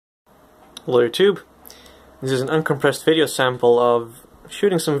Hello YouTube. This is an uncompressed video sample of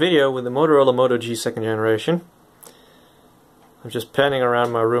shooting some video with the Motorola Moto G 2nd generation. I'm just panning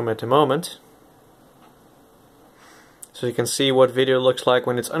around my room at the moment, so you can see what video looks like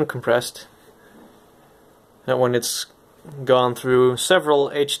when it's uncompressed and when it's gone through several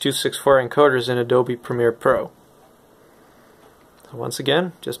H.264 encoders in Adobe Premiere Pro. So once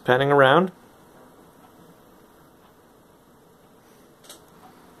again, just panning around.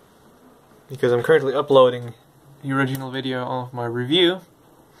 Because I'm currently uploading the original video of my review,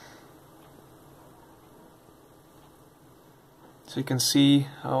 so you can see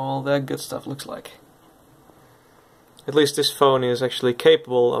how all that good stuff looks like. At least this phone is actually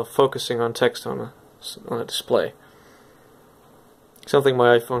capable of focusing on text on a display. Something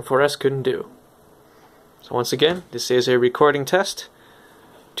my iPhone 4S couldn't do. So once again, this is a recording test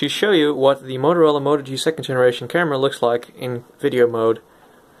to show you what the Motorola Moto G 2nd generation camera looks like in video mode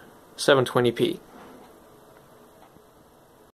 720p.